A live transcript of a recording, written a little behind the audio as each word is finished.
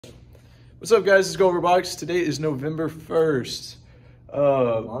What's up, guys? It's RoboVlog. Today is November 1st.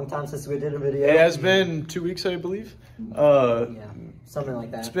 Long time since we did a video. It has been 2 weeks, I believe. Yeah, something like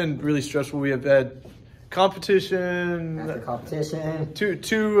that. It's been really stressful. We have had competition. After competition.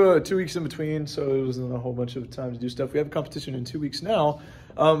 Two weeks in between, so it wasn't a whole bunch of time to do stuff. We have a competition in 2 weeks now.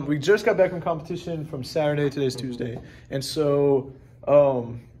 We just got back from competition from Saturday. Today's Tuesday. And so...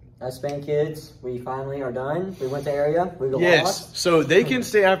 As Spain kids, we finally are done. We went to area. We go Yes, so they can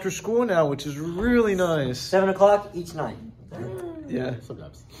stay after school now, which is really nice. 7 o'clock each night. Yeah,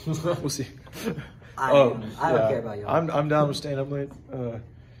 sometimes. We'll see. I don't care about you. I'm down with staying up late.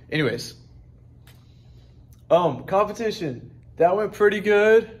 Anyways, competition that went pretty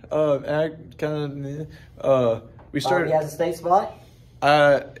good. We started. Bobby has a state spot.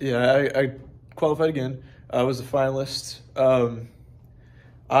 I qualified again. I was a finalist.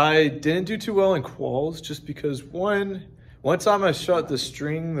 I didn't do too well in quals just because one time I shot the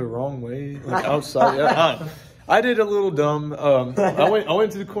string the wrong way, like outside. I did a little dumb. I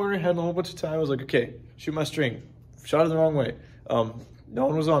went to the corner, had a whole bunch of time. I was like, okay, shoot my string. Shot it the wrong way. No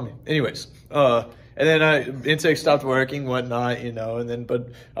one was on me. Anyways, and then intake stopped working, whatnot, and then,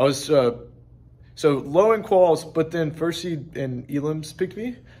 but I was, so low in quals, but then first seed in elims picked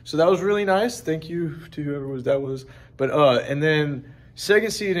me. So that was really nice. Thank you to whoever that was. But, and then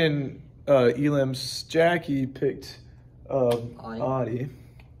second seed in elims, Jackie picked Audie.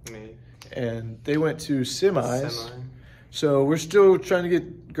 Me. And they went to semis. So we're still trying to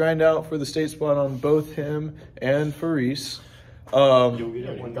grind out for the state spot on both him and for Reese. You'll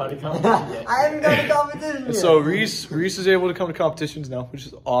get one got a competition yet. I haven't got a competition yet. So Reese is able to come to competitions now, which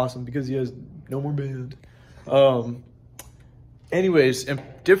is awesome because he has no more band. Anyways, and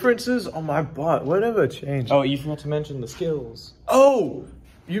differences on my bot. What have I changed? Oh, you forgot to mention the skills. Oh,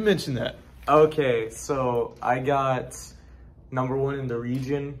 you mentioned that. Okay, so I got #1 in the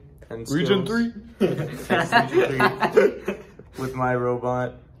region. And Region 3? Region 3 with my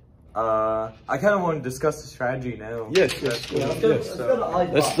robot. I kind of want to discuss the strategy now. Yes. Let's go to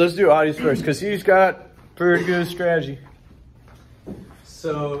Audie's Let's do Audie's first because he's got pretty good strategy.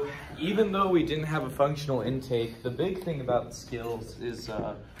 So even though we didn't have a functional intake, the big thing about the skills is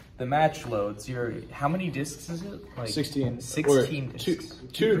the match loads. How many discs is it? Like 16. 16 discs.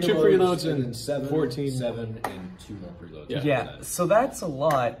 Two preloads and 14. 7 and 2 more preloads. Yeah, so that's a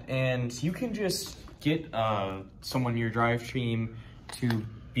lot, and you can just get someone in your drive stream to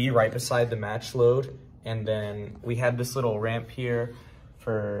be right beside the match load, and then we had this little ramp here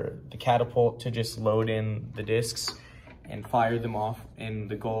for the catapult to just load in the discs and fire them off in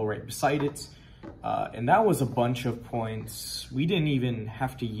the goal right beside it. And that was a bunch of points. We didn't even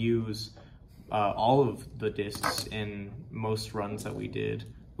have to use all of the discs in most runs that we did.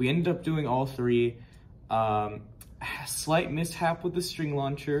 We ended up doing all 3. Slight mishap with the string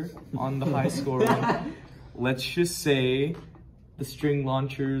launcher on the high score one. Let's just say the string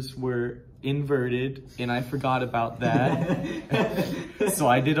launchers were inverted and I forgot about that. So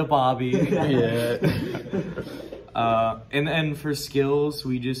I did a Bobby. Yeah. And then for skills,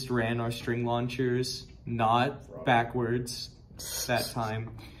 we just ran our string launchers, not backwards that time.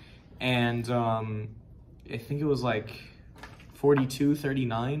 And I think it was like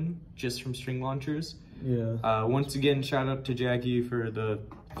 42-39 just from string launchers. Yeah. Once again, shout out to Jackie for the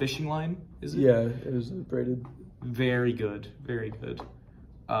fishing line, is it? Yeah, it was braided. Very good, very good.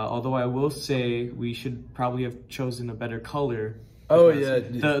 Although I will say we should probably have chosen a better color. Oh yeah.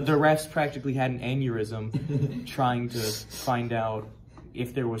 The refs practically had an aneurysm trying to find out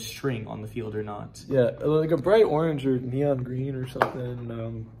if there was string on the field or not. Yeah, like a bright orange or neon green or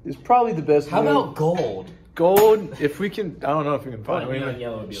something is probably the best. How about gold? Gold, if we can, I don't know if we can find it. Neon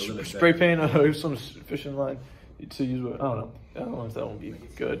yellow would be a little bit Spray paint some fishing line to use. I don't know if that would be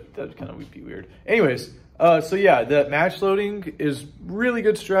good. That kind of would be weird. Anyways, so yeah, the match loading is really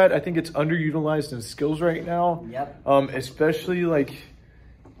good strat. I think it's underutilized in skills right now. Yep. Especially like,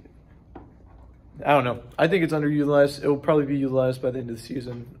 I don't know. I think it's underutilized. It will probably be utilized by the end of the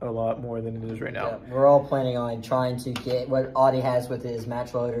season a lot more than it is right now. Yeah, we're all planning on trying to get what Audie has with his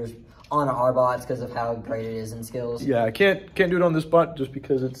match loaders on our bots because of how great it is in skills. Yeah, I can't do it on this bot just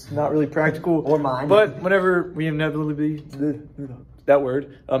because it's not really practical. Or mine. But whenever we inevitably, that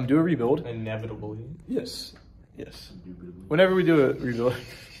word, do a rebuild. Inevitably. Yes. Whenever we do a rebuild,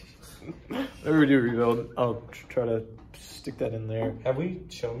 I'll try to stick that in there. Have we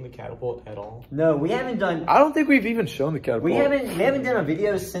shown the catapult at all? No, we haven't done. I don't think we've even shown the catapult. We haven't done a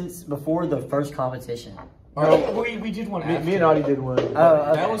video since before the first competition. We did one after. Me and Audie did one. Okay.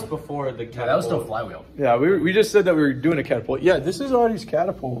 That was before the catapult. Yeah, that was still Flywheel. Yeah, we just said that we were doing a catapult. Yeah, this is Audie's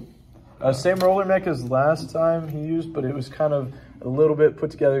catapult. Same roller mech as last time he used, but it was kind of a little bit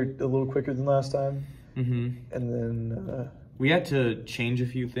put together a little quicker than last time. And then we had to change a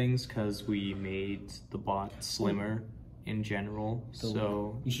few things because we made the bot slimmer in general.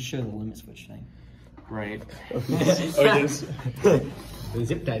 So you should show the limit switch thing. Right. oh yes. The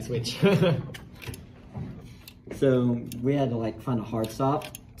zip tie switch. So we had to like find a hard stop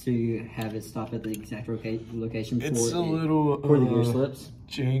to have it stop at the exact location for It's a little for the gear slips.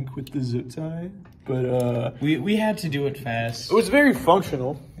 jank with the zip tie, but we had to do it fast. it was very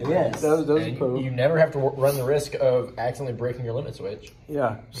functional. Yes. That was a And pro. you never have to run the risk of accidentally breaking your limit switch.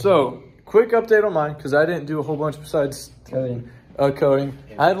 Yeah. So quick update on mine because I didn't do a whole bunch besides Coding. Coding.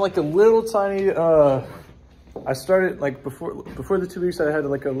 I had like a little tiny. I started like before the 2 weeks. I had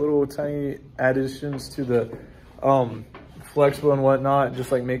like a little tiny additions to the flexible and whatnot.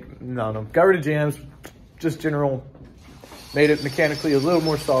 Just like got rid of jams, just general. Made it mechanically a little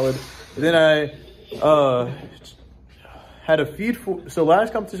more solid. Then I had a feed so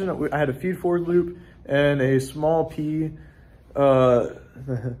last competition I had a feed forward loop and a small P loop.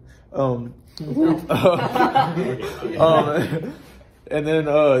 And then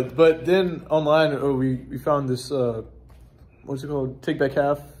but then online we found this what's it called, take back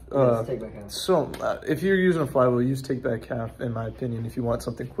half. Take back half. So if you're using a flywheel, use take back half in my opinion if you want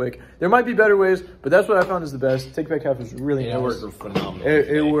something quick. There might be better ways, but that's what I found is the best. Take back half is really nice. It worked phenomenal.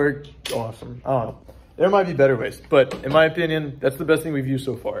 It worked awesome. I don't know. There might be better ways, but in my opinion, that's the best thing we've used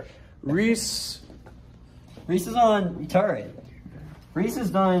so far. Reese is on turret. Reese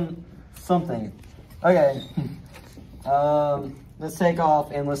has done something. Okay. Let's take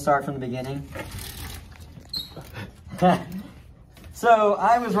off and let's start from the beginning. So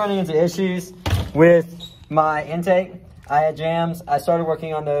I was running into issues with my intake. I had jams. I started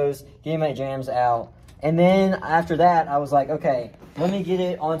working on those, getting my jams out. And then after that, I was like, okay, let me get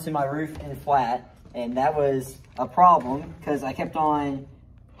it onto my roof and flat. And that was a problem because I kept on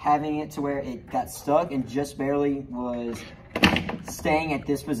having it to where it got stuck and just barely was staying at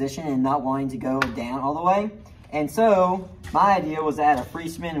this position and not wanting to go down all the way. And so my idea was to add a free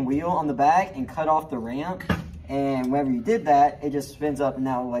spin wheel on the back and cut off the ramp. And whenever you did that, it just spins up and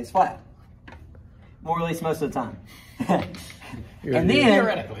now it lays flat. More or less most of the time. and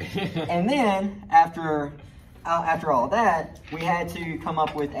then after all that, we had to come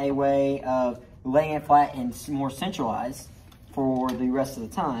up with a way of laying it flat and more centralized for the rest of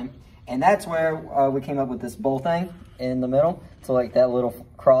the time. And that's where we came up with this bowl thing in the middle. So like that little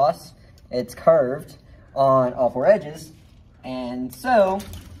cross, it's curved on all four edges. And so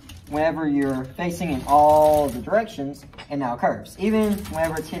whenever you're facing in all the directions, it now curves. Even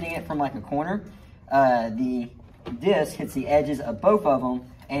whenever it's hitting it from like a corner, the disc hits the edges of both of them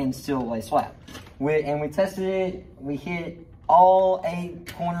and still lays flat. And we tested it, we hit all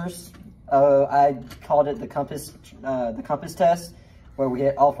 8 corners. I called it the compass test, where we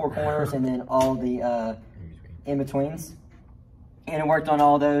hit all 4 corners and then all the in-betweens. And it worked on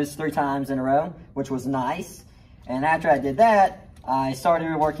all those 3 times in a row, which was nice. And after I did that, I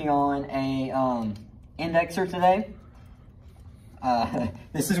started working on a indexer today.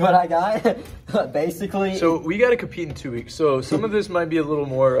 This is what I got, basically. So we got to compete in 2 weeks. So some of this might be a little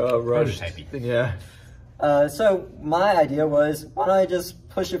more rushed. Yeah. So my idea was, why don't I just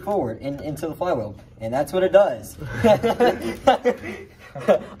push it forward into the flywheel? And that's what it does.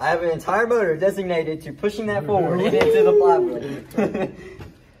 I have an entire motor designated to pushing that forward and into the flywheel.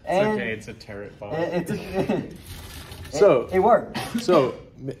 It's okay, it's a turret bot. So it worked. So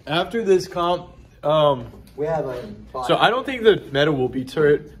after this comp, we have a bot. so I don't think the meta will be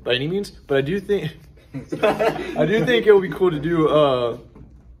turret by any means, but I do think it would be cool to do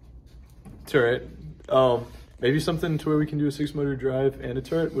turret. Maybe something to where we can do a 6-motor drive and a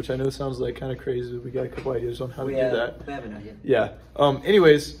turret, which I know sounds like kind of crazy. We got a couple ideas on how to do that. We have an idea. Yeah.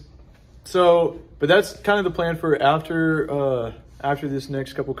 Anyways, but that's kind of the plan for after this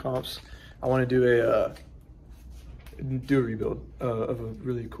next couple comps. I want to do a rebuild of a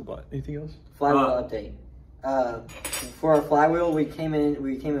really cool bot. Anything else? Flywheel update. For our flywheel, we came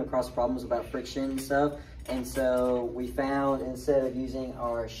across problems about friction and stuff, and so we found instead of using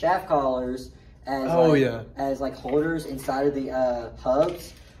our shaft collars as like holders inside of the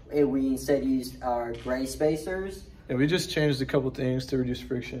hubs, we instead used our gray spacers. Yeah, we just changed a couple things to reduce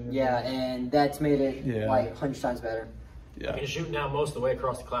friction. Yeah, and that's made it like 100 times better. Yeah. You can shoot now most of the way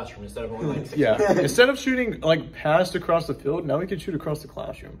across the classroom instead of only like 6 Yeah. Instead of shooting like past across the field, now we can shoot across the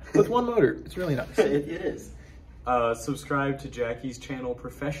classroom with one motor. It's really nice. It is. Subscribe to Jackie's channel,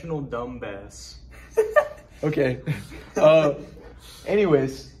 Professional Dumb Bass. Okay.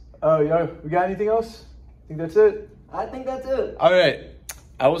 Anyways, we got anything else? I think that's it. I think that's it. All right.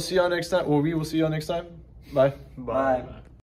 I will see y'all next time. Well, we will see y'all next time. Bye. Bye.